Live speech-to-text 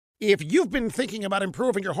If you've been thinking about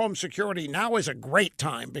improving your home security, now is a great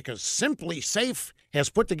time because Simply Safe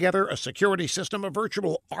has put together a security system, a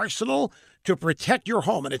virtual arsenal to protect your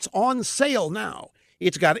home, and it's on sale now.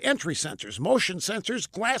 It's got entry sensors, motion sensors,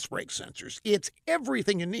 glass break sensors. It's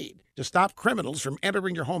everything you need to stop criminals from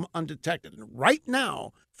entering your home undetected. And right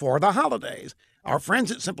now, for the holidays, our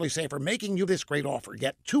friends at Simply Safe are making you this great offer.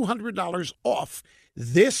 Get $200 off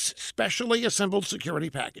this specially assembled security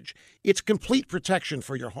package. It's complete protection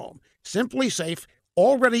for your home. Simply Safe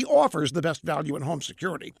already offers the best value in home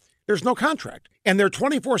security. There's no contract, and their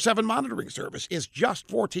 24/7 monitoring service is just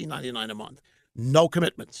 $14.99 a month. No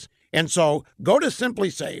commitments. And so go to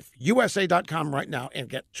simplysafeusa.com right now and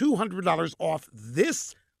get $200 off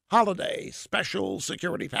this holiday special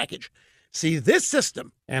security package. See this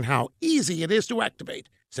system and how easy it is to activate.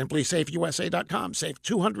 SimplySafeUSA.com. Save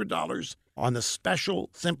 $200 on the special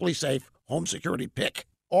Simply Safe home security pick.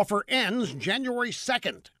 Offer ends January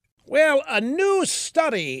 2nd. Well, a new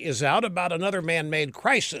study is out about another man-made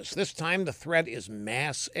crisis. This time the threat is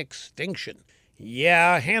mass extinction.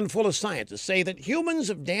 Yeah, a handful of scientists say that humans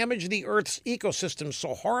have damaged the Earth's ecosystem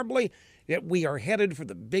so horribly that we are headed for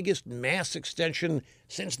the biggest mass extinction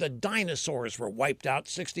since the dinosaurs were wiped out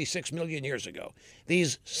 66 million years ago.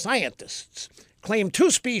 These scientists claim 2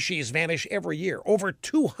 species vanish every year, over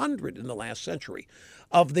 200 in the last century.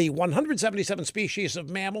 Of the 177 species of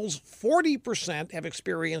mammals, 40% have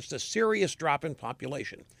experienced a serious drop in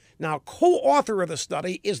population. Now, co-author of the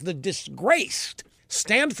study is the disgraced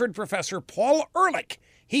Stanford professor Paul Ehrlich.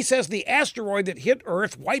 He says the asteroid that hit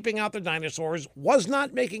Earth, wiping out the dinosaurs, was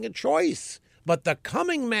not making a choice. But the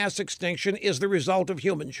coming mass extinction is the result of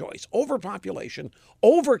human choice, overpopulation,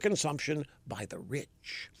 overconsumption by the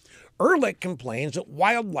rich. Ehrlich complains that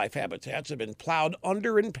wildlife habitats have been plowed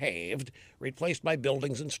under and paved, replaced by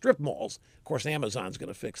buildings and strip malls. Of course, Amazon's going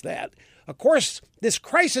to fix that. Of course, this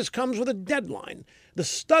crisis comes with a deadline. The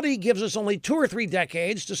study gives us only 2 or 3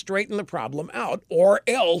 decades to straighten the problem out, or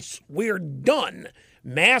else we're done.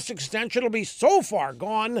 Mass extinction will be so far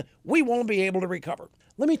gone, we won't be able to recover.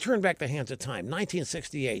 Let me turn back the hands of time.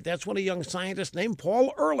 1968, that's when a young scientist named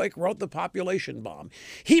Paul Ehrlich wrote The Population Bomb.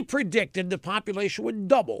 He predicted the population would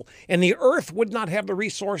double and the Earth would not have the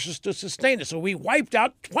resources to sustain it, so we wiped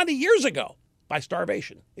out 20 years ago by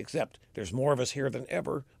starvation. Except there's more of us here than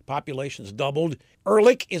ever. Population's doubled.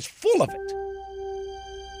 Ehrlich is full of it.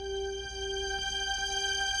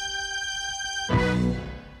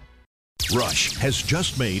 Rush has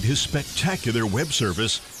just made his spectacular web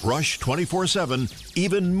service, Rush 24/7,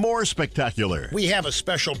 even more spectacular. We have a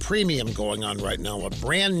special premium going on right now, a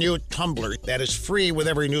brand new Tumblr that is free with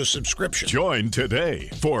every new subscription. Join today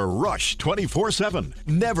for Rush 24/7.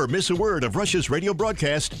 Never miss a word of Rush's radio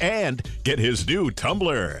broadcast and get his new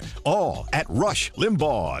Tumblr. All at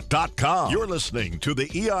RushLimbaugh.com. You're listening to the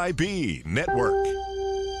EIB Network.